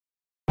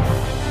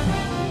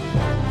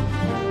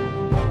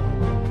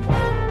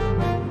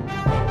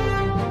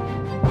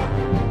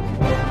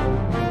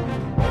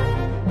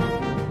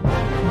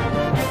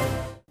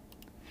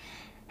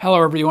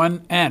Hello,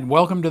 everyone, and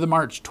welcome to the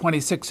March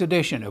 26th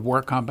edition of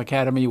WorkComp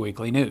Academy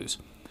Weekly News.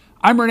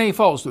 I'm Renee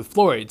Foles with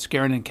Floyd,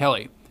 Skeren, and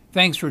Kelly.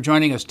 Thanks for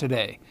joining us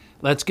today.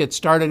 Let's get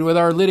started with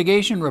our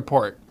litigation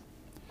report.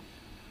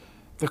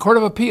 The Court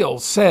of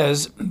Appeals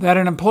says that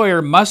an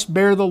employer must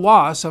bear the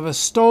loss of a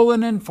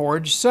stolen and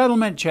forged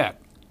settlement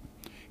check.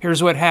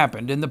 Here's what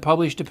happened in the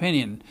published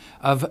opinion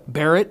of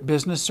Barrett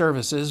Business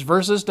Services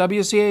versus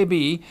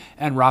WCAB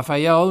and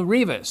Rafael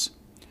Rivas.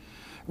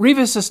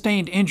 Rivas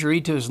sustained injury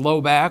to his low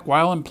back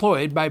while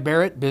employed by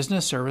Barrett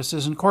Business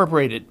Services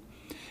Incorporated.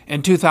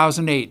 In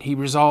 2008, he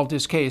resolved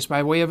his case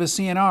by way of a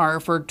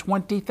CNR for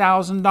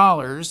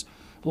 $20,000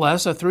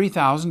 less a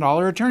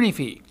 $3,000 attorney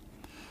fee.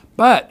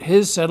 But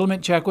his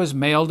settlement check was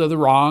mailed to the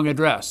wrong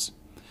address.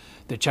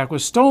 The check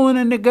was stolen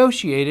and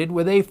negotiated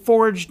with a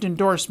forged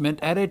endorsement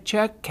at a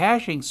check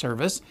cashing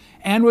service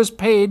and was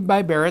paid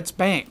by Barrett's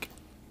bank.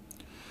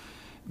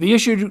 The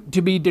issue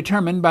to be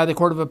determined by the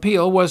Court of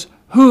Appeal was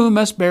who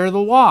must bear the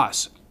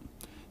loss.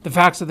 The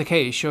facts of the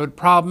case showed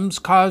problems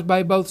caused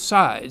by both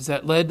sides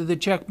that led to the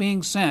check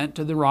being sent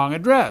to the wrong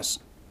address.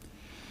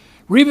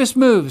 Rivas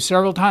moved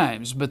several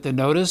times, but the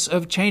notice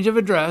of change of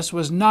address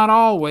was not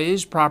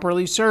always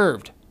properly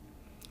served.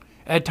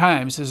 At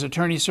times, his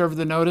attorney served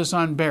the notice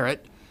on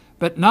Barrett,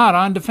 but not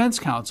on defense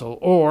counsel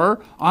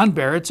or on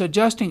Barrett's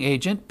adjusting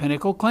agent,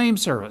 Pinnacle Claim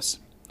Service.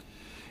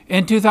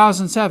 In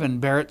 2007,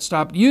 Barrett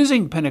stopped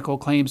using Pinnacle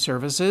Claim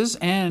Services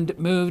and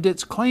moved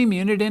its claim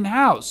unit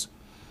in-house.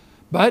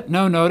 But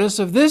no notice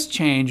of this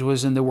change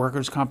was in the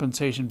workers'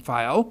 compensation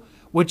file,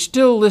 which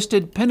still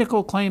listed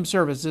Pinnacle Claim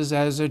Services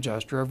as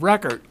adjuster of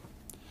record.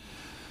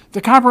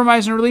 The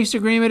compromise and release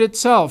agreement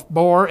itself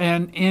bore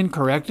an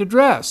incorrect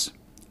address.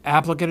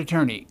 Applicant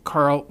attorney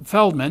Carl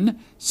Feldman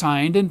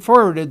signed and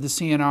forwarded the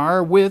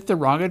CNR with the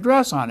wrong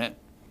address on it.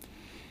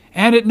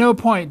 And at no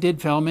point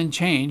did Feldman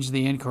change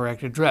the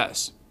incorrect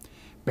address.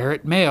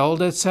 Barrett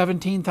mailed a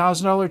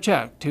 $17,000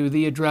 check to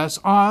the address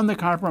on the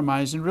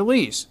compromise and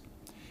release.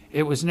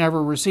 It was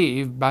never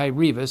received by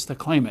Rivas, the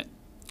claimant.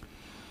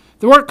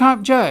 The work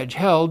comp judge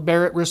held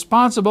Barrett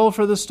responsible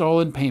for the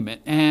stolen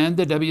payment, and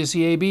the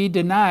WCAB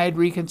denied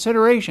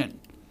reconsideration.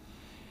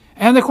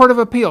 And the Court of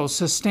Appeals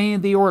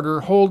sustained the order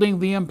holding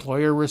the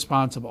employer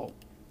responsible.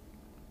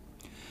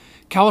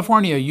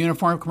 California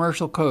Uniform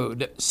Commercial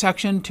Code,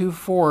 Section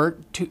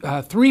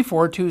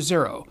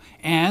 3420,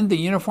 and the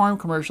Uniform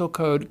Commercial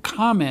Code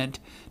comment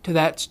to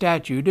that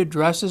statute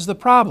addresses the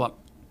problem.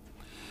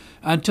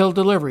 Until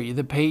delivery,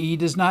 the payee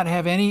does not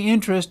have any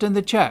interest in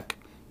the check,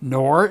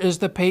 nor is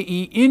the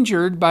payee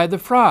injured by the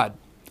fraud.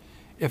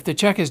 If the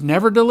check is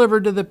never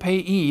delivered to the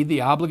payee,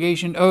 the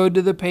obligation owed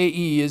to the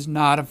payee is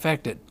not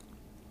affected.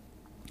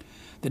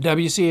 The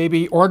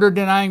WCAB order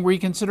denying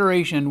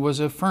reconsideration was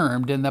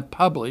affirmed in the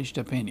published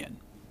opinion.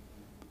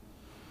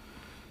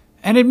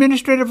 An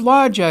administrative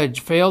law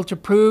judge failed to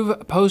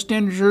prove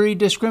post-injury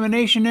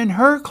discrimination in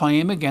her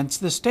claim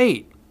against the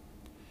state.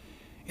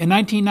 In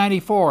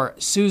 1994,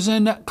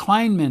 Susan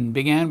Kleinman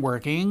began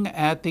working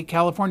at the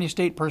California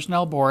State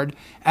Personnel Board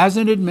as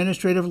an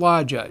administrative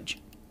law judge.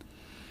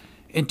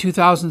 In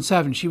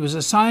 2007, she was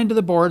assigned to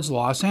the board's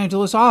Los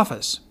Angeles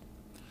office.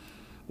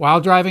 While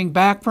driving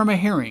back from a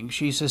hearing,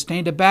 she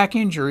sustained a back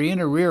injury in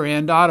a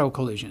rear-end auto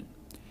collision.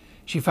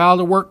 She filed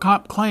a work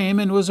comp claim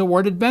and was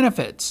awarded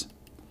benefits.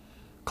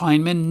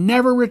 Kleinman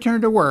never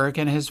returned to work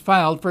and has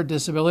filed for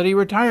disability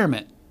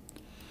retirement.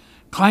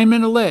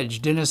 Kleinman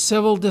alleged in a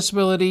civil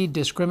disability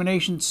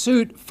discrimination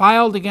suit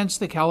filed against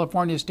the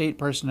California State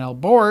Personnel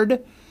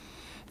Board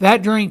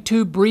that during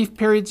 2 brief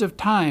periods of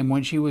time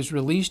when she was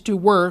released to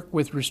work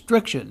with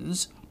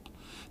restrictions,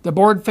 the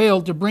board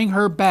failed to bring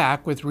her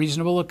back with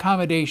reasonable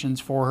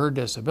accommodations for her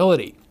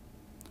disability.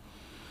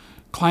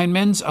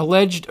 Kleinman's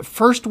alleged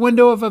first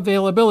window of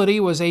availability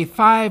was a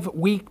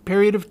 5-week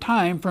period of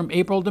time from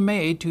April to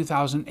May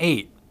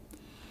 2008.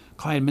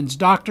 Kleinman's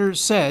doctor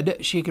said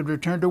she could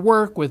return to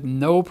work with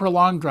no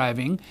prolonged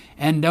driving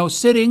and no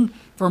sitting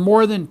for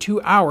more than 2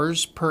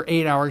 hours per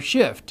 8-hour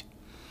shift.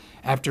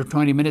 After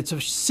 20 minutes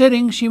of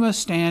sitting, she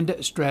must stand,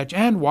 stretch,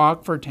 and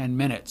walk for 10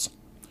 minutes.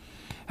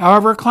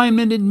 However,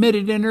 Kleinman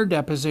admitted in her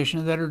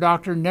deposition that her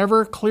doctor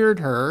never cleared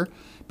her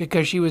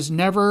because she was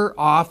never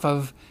off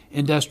of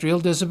industrial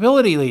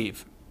disability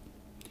leave.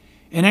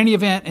 In any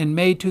event, in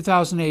May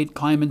 2008,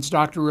 Kleinman's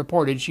doctor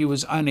reported she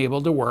was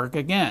unable to work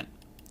again.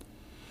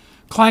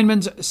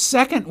 Kleinman's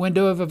second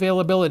window of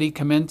availability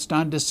commenced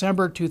on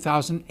December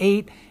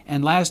 2008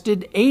 and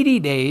lasted 80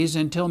 days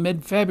until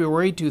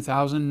mid-February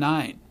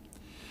 2009.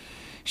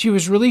 She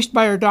was released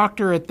by her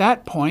doctor at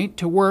that point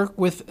to work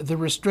with the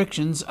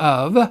restrictions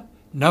of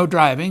no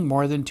driving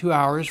more than 2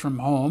 hours from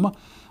home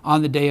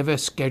on the day of a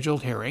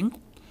scheduled hearing.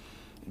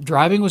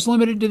 Driving was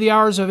limited to the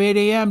hours of 8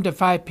 a.m. to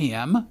 5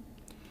 p.m.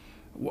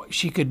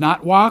 She could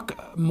not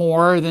walk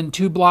more than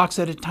 2 blocks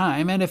at a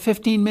time, and a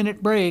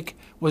 15-minute break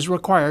was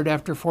required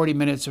after 40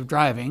 minutes of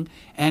driving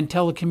and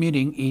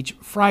telecommuting each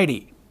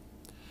Friday.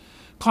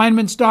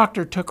 Kleinman's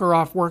doctor took her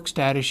off work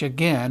status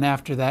again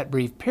after that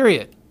brief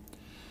period.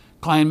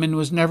 Kleinman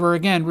was never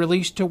again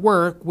released to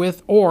work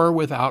with or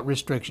without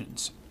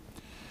restrictions.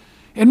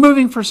 In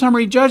moving for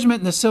summary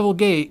judgment in the civil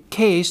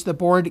case, the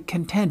board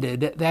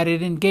contended that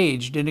it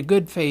engaged in a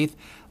good faith,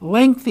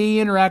 lengthy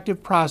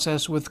interactive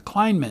process with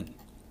Kleinman.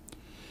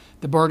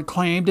 The board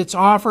claimed its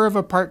offer of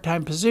a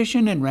part-time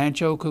position in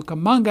Rancho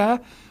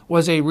Cucamonga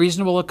was a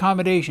reasonable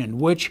accommodation,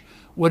 which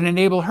would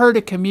enable her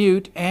to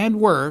commute and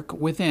work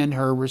within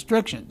her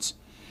restrictions,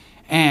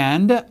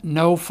 and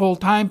no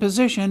full-time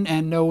position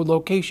and no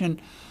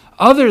location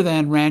other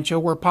than Rancho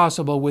were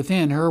possible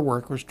within her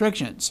work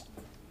restrictions.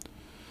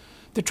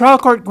 The trial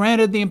court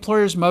granted the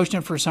employer's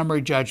motion for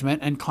summary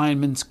judgment, and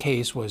Kleinman's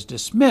case was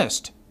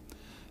dismissed.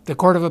 The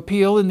Court of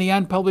Appeal, in the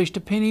unpublished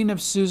opinion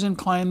of Susan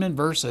Kleinman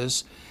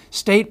versus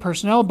State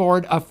Personnel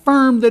Board,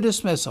 affirmed the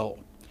dismissal.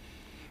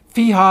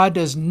 FEHA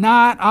does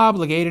not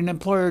obligate an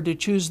employer to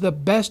choose the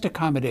best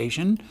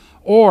accommodation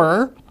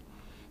or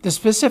the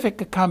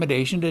specific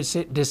accommodation a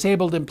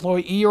disabled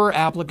employee or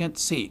applicant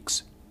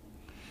seeks.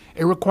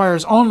 It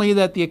requires only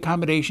that the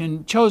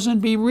accommodation chosen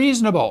be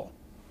reasonable.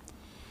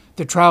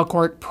 The trial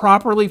court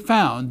properly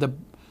found the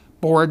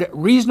board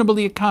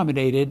reasonably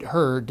accommodated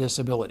her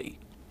disability.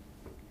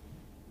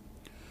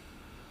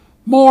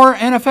 More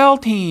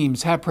NFL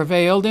teams have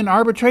prevailed in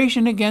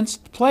arbitration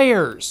against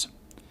players.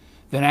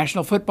 The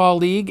National Football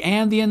League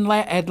and the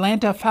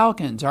Atlanta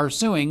Falcons are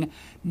suing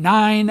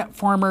 9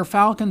 former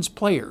Falcons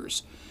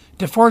players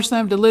to force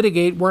them to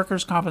litigate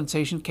workers'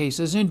 compensation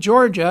cases in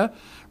Georgia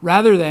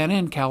rather than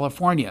in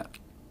California.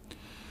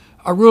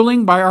 A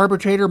ruling by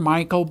arbitrator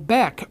Michael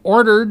Beck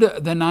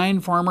ordered the 9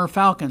 former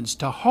Falcons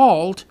to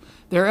halt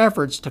their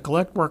efforts to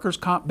collect workers'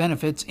 comp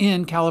benefits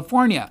in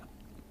California.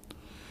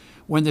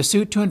 When the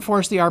suit to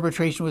enforce the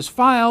arbitration was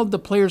filed, the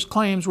players'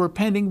 claims were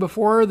pending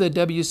before the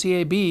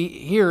WCAB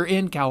here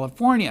in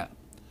California.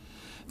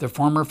 The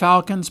former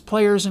Falcons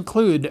players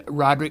include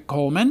Roderick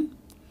Coleman,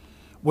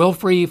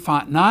 Wilfrey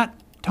Fontenot,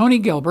 Tony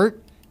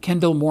Gilbert,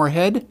 Kendall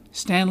Moorhead,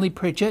 Stanley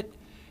Pritchett,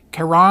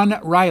 Karan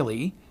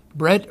Riley,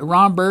 Brett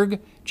Romberg,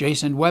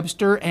 Jason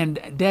Webster, and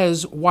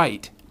Des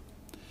White.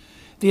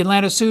 The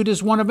Atlanta suit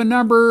is one of a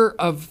number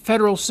of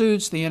federal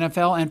suits the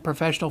NFL and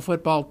professional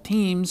football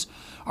teams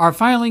are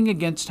filing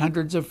against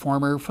hundreds of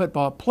former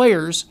football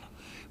players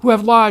who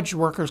have lodged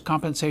workers'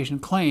 compensation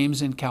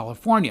claims in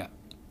California.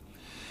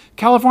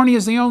 California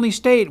is the only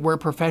state where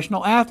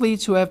professional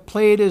athletes who have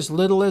played as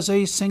little as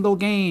a single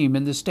game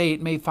in the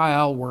state may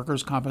file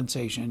workers'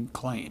 compensation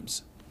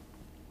claims.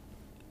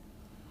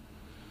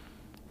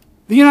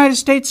 The United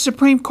States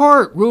Supreme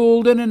Court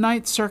ruled in a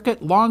Ninth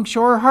Circuit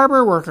Longshore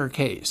Harbor Worker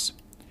case.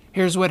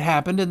 Here's what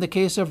happened in the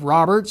case of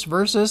Roberts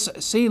versus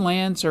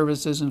Sealand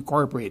Services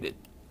Incorporated.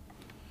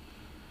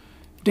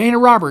 Dana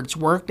Roberts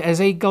worked as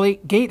a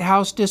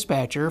gatehouse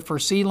dispatcher for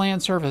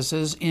Sealand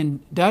Services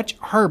in Dutch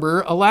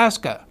Harbor,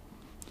 Alaska.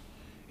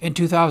 In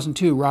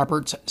 2002,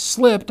 Roberts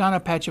slipped on a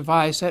patch of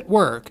ice at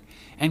work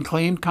and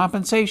claimed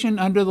compensation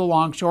under the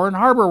Longshore and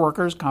Harbor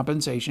Workers'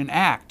 Compensation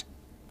Act.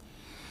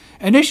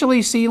 Initially,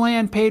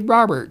 Sealand paid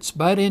Roberts,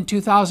 but in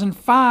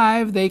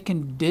 2005, they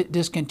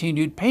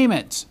discontinued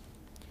payments.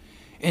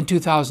 In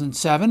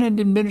 2007, an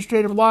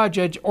administrative law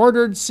judge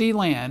ordered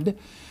Sealand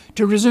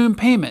to resume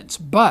payments,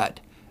 but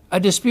a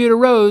dispute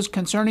arose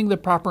concerning the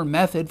proper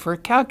method for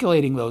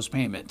calculating those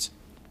payments.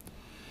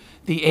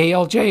 The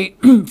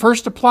ALJ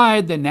first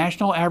applied the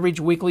national average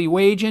weekly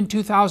wage in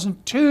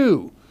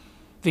 2002,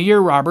 the year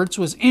Roberts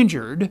was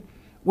injured,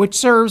 which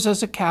serves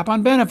as a cap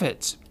on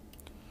benefits.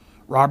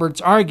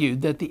 Roberts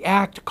argued that the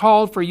act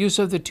called for use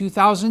of the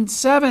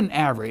 2007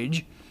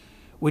 average,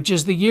 which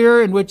is the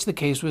year in which the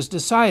case was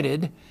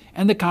decided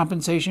and the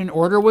compensation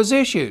order was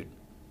issued.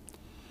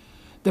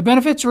 The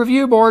Benefits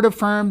Review Board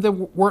affirmed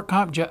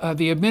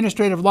the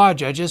administrative law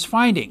judge's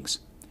findings.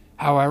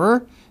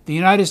 However, the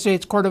United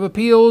States Court of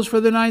Appeals for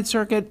the Ninth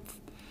Circuit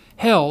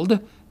held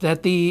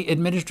that the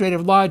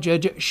administrative law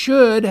judge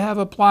should have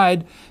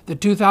applied the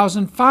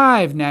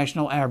 2005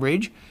 national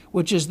average,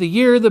 which is the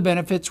year the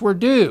benefits were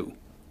due.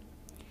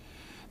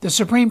 The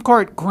Supreme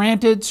Court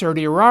granted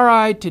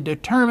certiorari to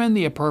determine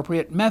the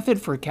appropriate method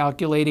for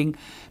calculating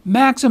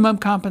maximum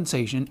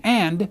compensation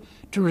and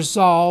to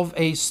resolve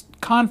a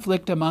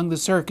conflict among the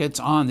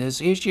circuits on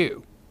this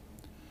issue.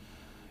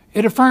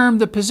 It affirmed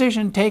the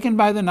position taken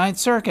by the Ninth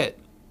Circuit.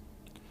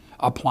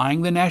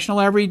 Applying the national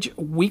average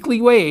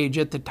weekly wage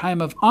at the time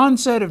of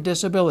onset of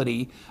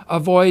disability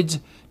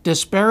avoids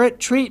disparate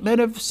treatment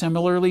of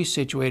similarly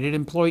situated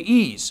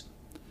employees.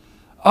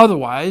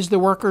 Otherwise, the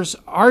worker's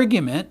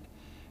argument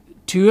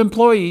to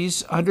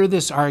employees under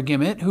this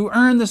argument who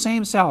earn the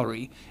same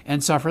salary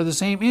and suffer the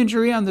same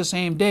injury on the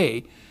same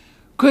day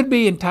could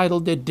be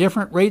entitled to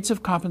different rates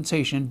of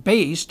compensation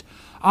based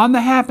on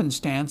the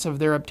happenstance of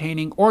their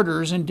obtaining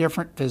orders in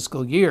different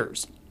fiscal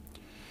years.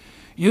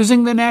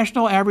 Using the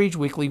national average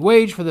weekly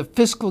wage for the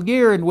fiscal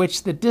year in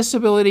which the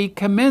disability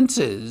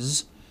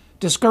commences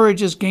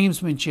discourages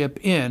gamesmanship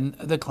in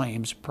the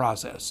claims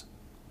process.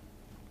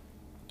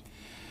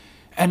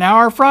 And now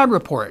our fraud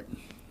report.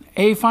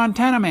 A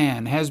Fontana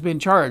man has been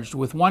charged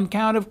with 1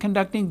 count of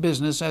conducting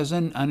business as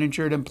an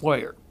uninsured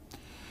employer.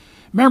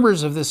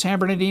 Members of the San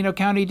Bernardino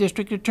County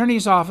District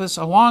Attorney's Office,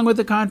 along with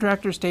the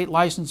Contractor State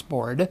License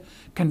Board,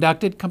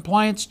 conducted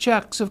compliance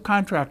checks of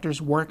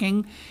contractors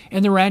working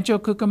in the Rancho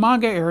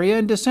Cucamonga area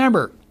in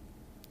December.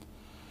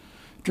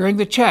 During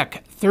the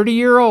check,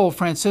 30-year-old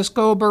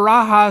Francisco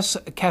Barajas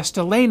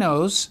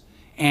Castellanos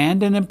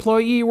and an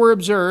employee were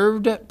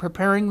observed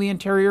preparing the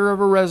interior of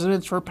a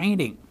residence for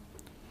painting.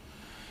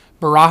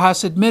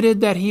 Barajas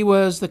admitted that he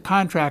was the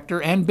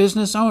contractor and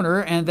business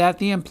owner and that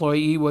the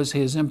employee was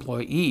his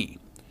employee.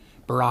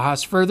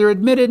 Barajas further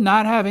admitted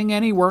not having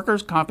any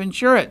workers' comp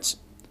insurance.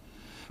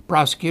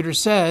 Prosecutors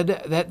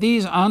said that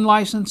these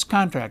unlicensed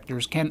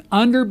contractors can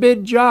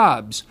underbid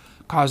jobs,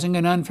 causing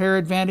an unfair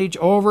advantage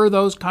over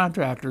those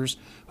contractors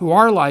who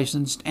are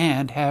licensed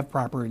and have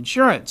proper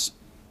insurance.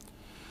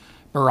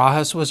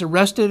 Barajas was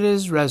arrested at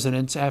his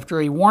residence after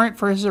a warrant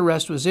for his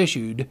arrest was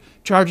issued,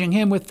 charging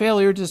him with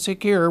failure to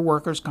secure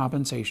workers'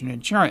 compensation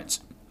insurance.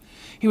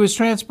 He was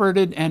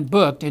transported and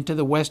booked into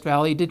the West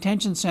Valley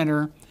Detention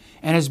Center,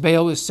 and his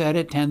bail was set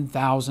at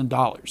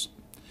 $10,000.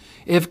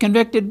 If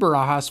convicted,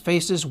 Barajas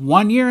faces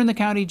 1 year in the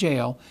county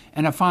jail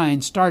and a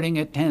fine starting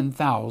at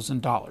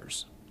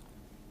 $10,000.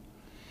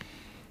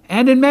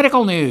 And in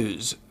medical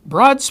news,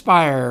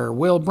 Broadspire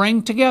will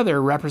bring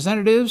together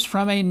representatives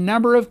from a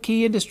number of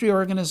key industry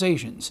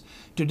organizations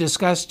to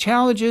discuss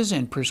challenges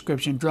in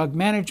prescription drug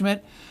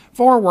management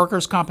for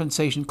workers'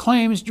 compensation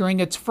claims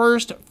during its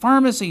first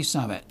pharmacy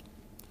summit.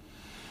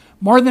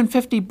 More than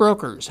 50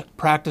 brokers,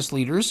 practice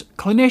leaders,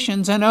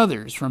 clinicians, and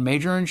others from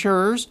major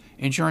insurers,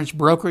 insurance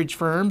brokerage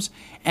firms,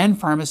 and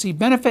pharmacy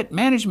benefit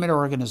management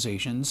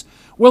organizations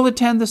will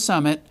attend the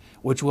summit,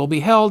 which will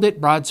be held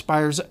at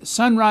Broadspire's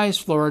Sunrise,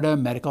 Florida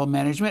Medical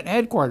Management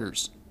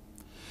Headquarters.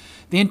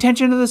 The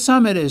intention of the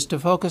summit is to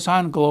focus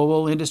on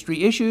global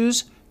industry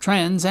issues,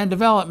 trends, and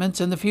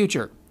developments in the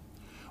future.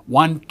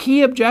 One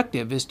key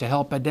objective is to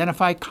help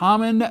identify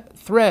common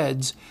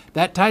threads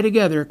that tie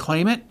together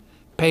claimant,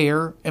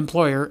 payer,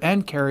 employer,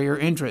 and carrier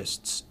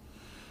interests.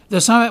 The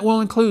summit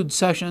will include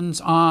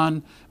sessions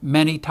on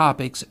many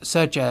topics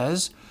such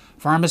as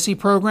pharmacy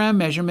program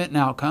measurement and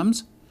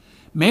outcomes,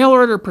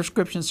 mail-order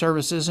prescription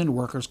services and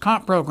workers'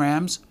 comp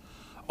programs,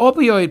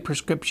 opioid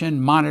prescription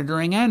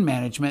monitoring and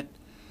management,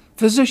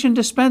 physician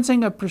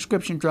dispensing of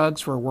prescription drugs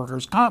for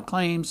workers' comp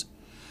claims,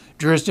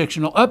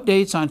 jurisdictional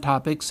updates on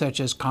topics such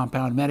as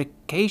compound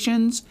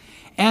medications,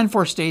 and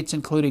for states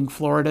including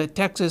Florida,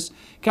 Texas,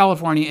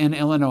 California, and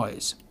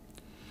Illinois.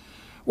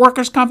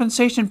 Workers'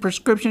 compensation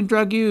prescription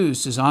drug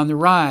use is on the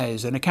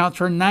rise and accounts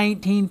for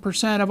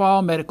 19% of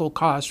all medical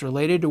costs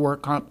related to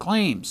work comp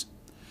claims.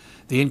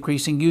 The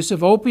increasing use of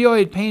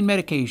opioid pain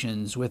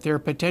medications with their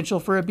potential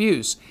for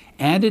abuse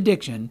and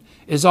addiction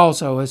is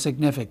also a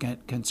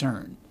significant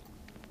concern.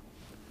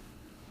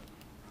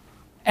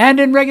 And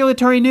in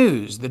regulatory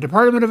news, the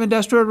Department of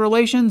Industrial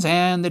Relations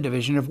and the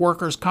Division of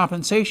Workers'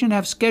 Compensation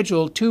have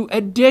scheduled 2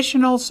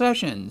 additional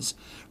sessions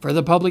for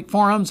the public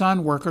forums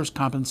on workers'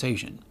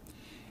 compensation.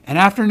 An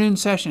afternoon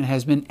session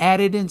has been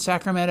added in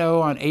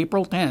Sacramento on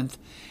April 10th,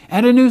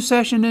 and a new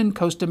session in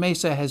Costa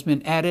Mesa has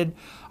been added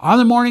on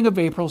the morning of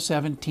April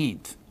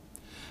 17th.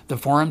 The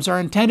forums are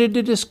intended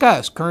to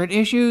discuss current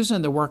issues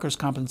in the workers'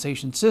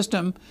 compensation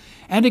system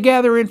and to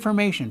gather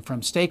information from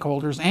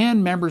stakeholders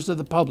and members of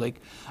the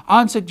public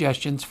on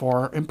suggestions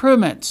for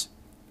improvements.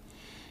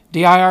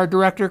 DIR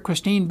Director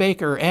Christine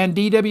Baker and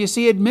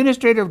DWC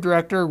Administrative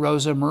Director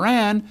Rosa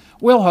Moran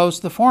will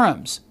host the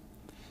forums.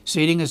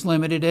 Seating is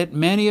limited at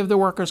many of the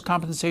workers'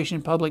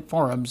 compensation public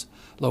forums,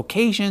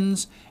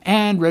 locations,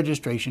 and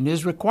registration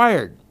is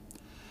required.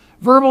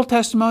 Verbal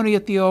testimony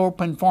at the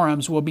open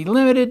forums will be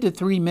limited to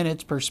 3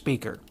 minutes per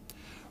speaker.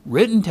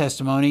 Written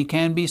testimony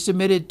can be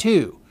submitted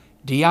to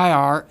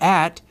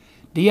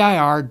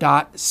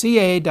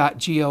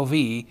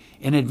dir@dir.ca.gov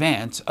in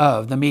advance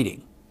of the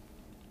meeting.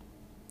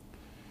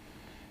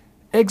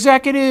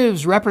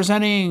 Executives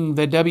representing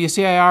the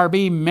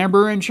WCIRB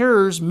member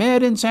insurers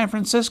met in San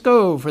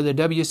Francisco for the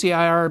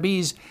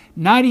WCIRB's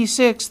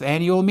 96th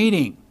annual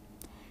meeting.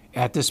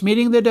 At this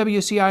meeting, the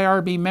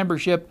WCIRB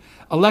membership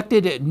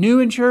elected new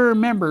insurer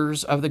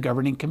members of the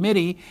Governing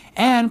Committee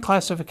and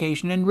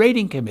Classification and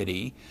Rating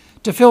Committee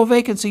to fill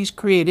vacancies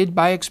created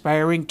by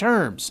expiring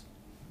terms.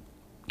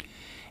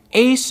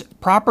 ACE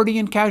Property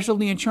and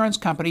Casualty Insurance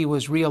Company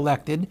was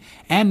reelected,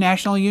 and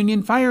National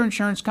Union Fire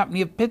Insurance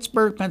Company of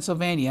Pittsburgh,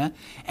 Pennsylvania,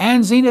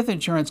 and Zenith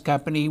Insurance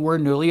Company were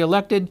newly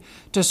elected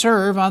to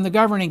serve on the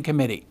Governing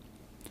Committee.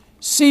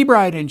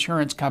 Seabride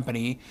Insurance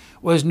Company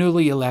was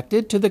newly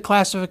elected to the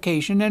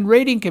Classification and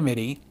Rating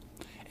Committee,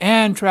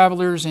 and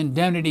Travelers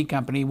Indemnity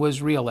Company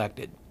was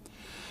reelected.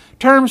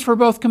 Terms for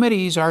both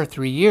committees are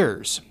 3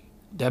 years.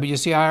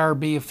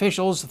 WCIRB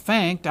officials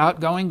thanked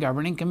outgoing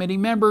Governing Committee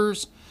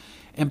members,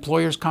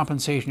 Employers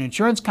Compensation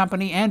Insurance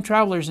Company, and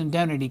Travelers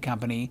Indemnity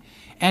Company,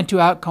 and to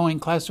outgoing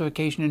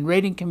Classification and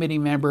Rating Committee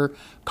member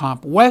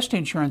Comp West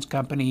Insurance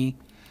Company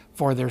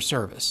for their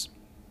service.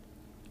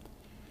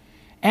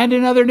 And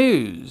in other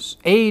news,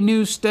 a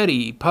new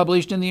study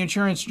published in the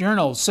Insurance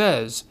Journal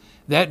says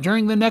that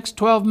during the next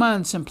 12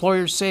 months,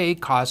 employers say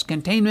cost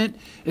containment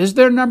is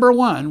their number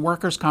one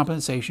workers'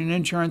 compensation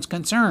insurance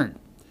concern.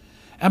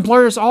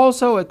 Employers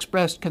also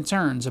expressed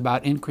concerns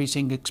about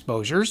increasing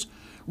exposures,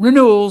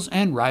 renewals,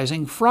 and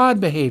rising fraud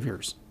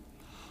behaviors.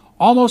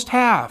 Almost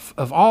half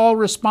of all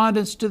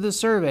respondents to the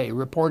survey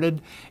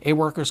reported a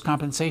workers'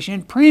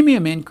 compensation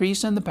premium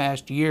increase in the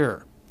past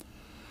year.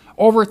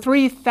 Over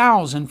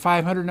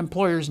 3,500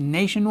 employers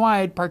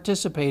nationwide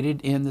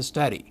participated in the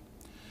study.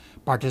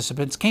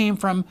 Participants came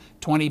from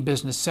 20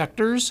 business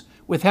sectors,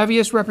 with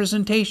heaviest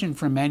representation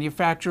from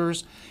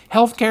manufacturers,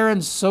 healthcare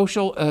and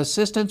social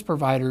assistance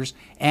providers,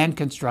 and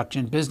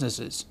construction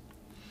businesses.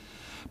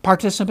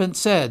 Participants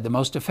said the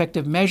most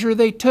effective measure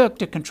they took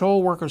to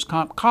control workers'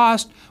 comp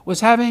cost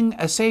was having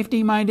a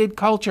safety-minded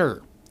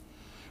culture.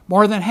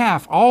 More than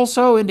half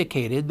also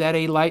indicated that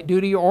a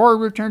light-duty or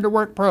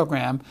return-to-work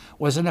program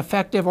was an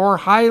effective or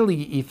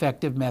highly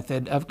effective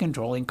method of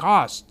controlling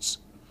costs.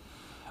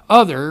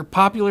 Other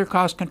popular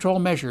cost control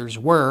measures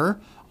were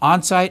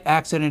on-site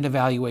accident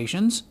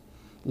evaluations,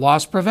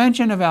 loss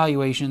prevention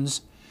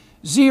evaluations,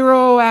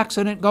 zero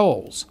accident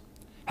goals,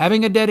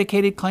 having a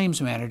dedicated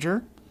claims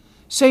manager,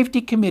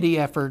 safety committee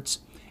efforts,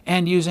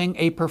 and using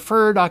a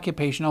preferred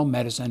occupational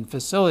medicine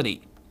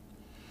facility.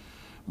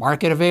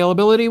 Market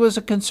availability was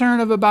a concern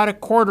of about a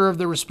quarter of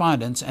the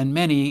respondents, and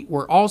many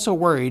were also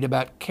worried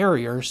about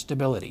carrier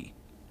stability.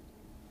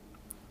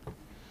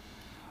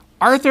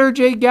 Arthur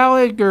J.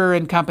 Gallagher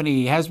 &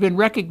 Company has been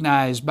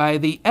recognized by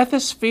the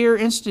Ethisphere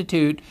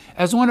Institute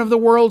as one of the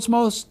world's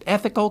most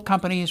ethical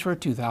companies for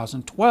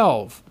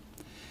 2012.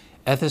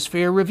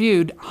 Ethisphere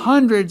reviewed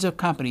hundreds of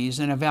companies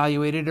and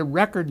evaluated a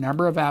record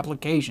number of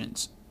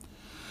applications.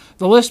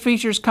 The list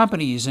features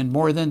companies in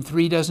more than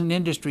 36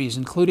 industries,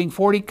 including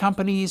 40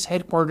 companies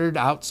headquartered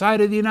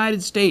outside of the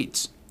United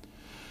States.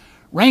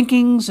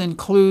 Rankings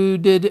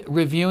included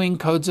reviewing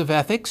codes of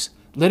ethics,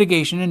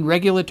 litigation and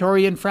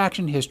regulatory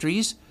infraction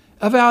histories,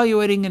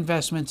 evaluating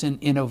investments in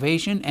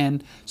innovation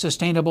and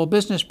sustainable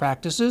business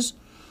practices,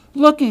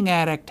 looking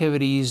at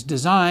activities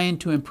designed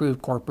to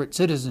improve corporate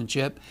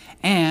citizenship,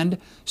 and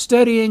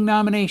studying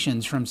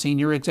nominations from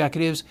senior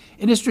executives,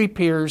 industry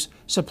peers,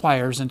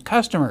 suppliers, and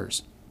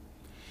customers.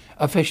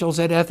 Officials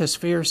at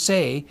Ethisphere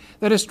say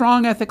that a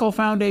strong ethical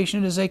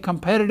foundation is a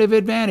competitive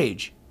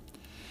advantage.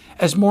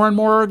 As more and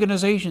more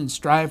organizations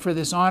strive for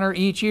this honor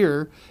each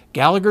year,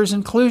 Gallagher's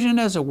inclusion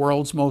as the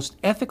world's most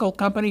ethical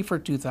company for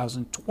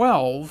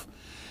 2012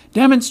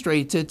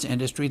 demonstrates its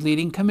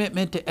industry-leading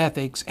commitment to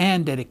ethics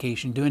and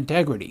dedication to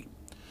integrity.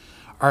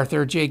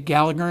 Arthur J.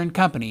 Gallagher &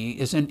 Company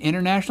is an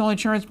international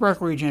insurance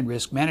brokerage and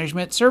risk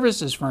management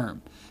services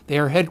firm. They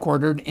are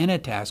headquartered in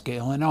Itasca,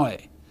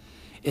 Illinois.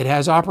 It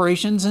has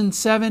operations in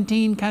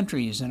 17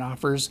 countries and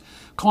offers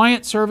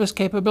client service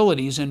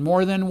capabilities in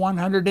more than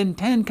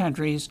 110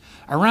 countries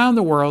around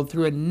the world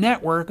through a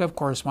network of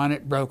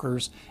correspondent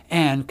brokers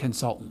and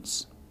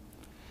consultants.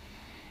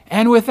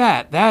 And with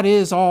that, that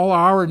is all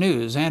our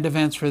news and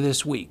events for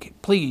this week.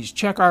 Please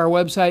check our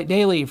website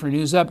daily for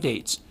news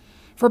updates,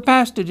 for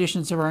past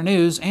editions of our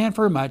news, and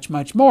for much,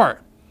 much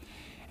more.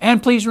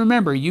 And please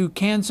remember, you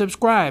can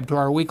subscribe to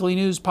our weekly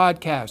news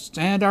podcasts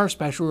and our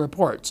special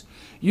reports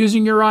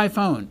using your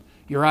iPhone,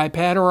 your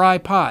iPad, or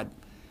iPod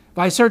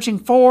by searching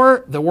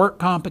for the Work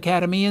Comp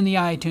Academy in the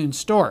iTunes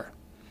Store.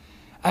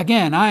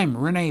 Again, I'm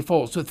Renee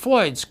Foles with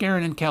Floyd,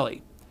 Skeren &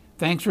 Kelly.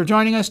 Thanks for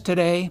joining us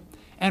today,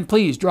 and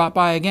please drop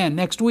by again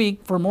next week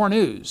for more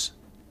news.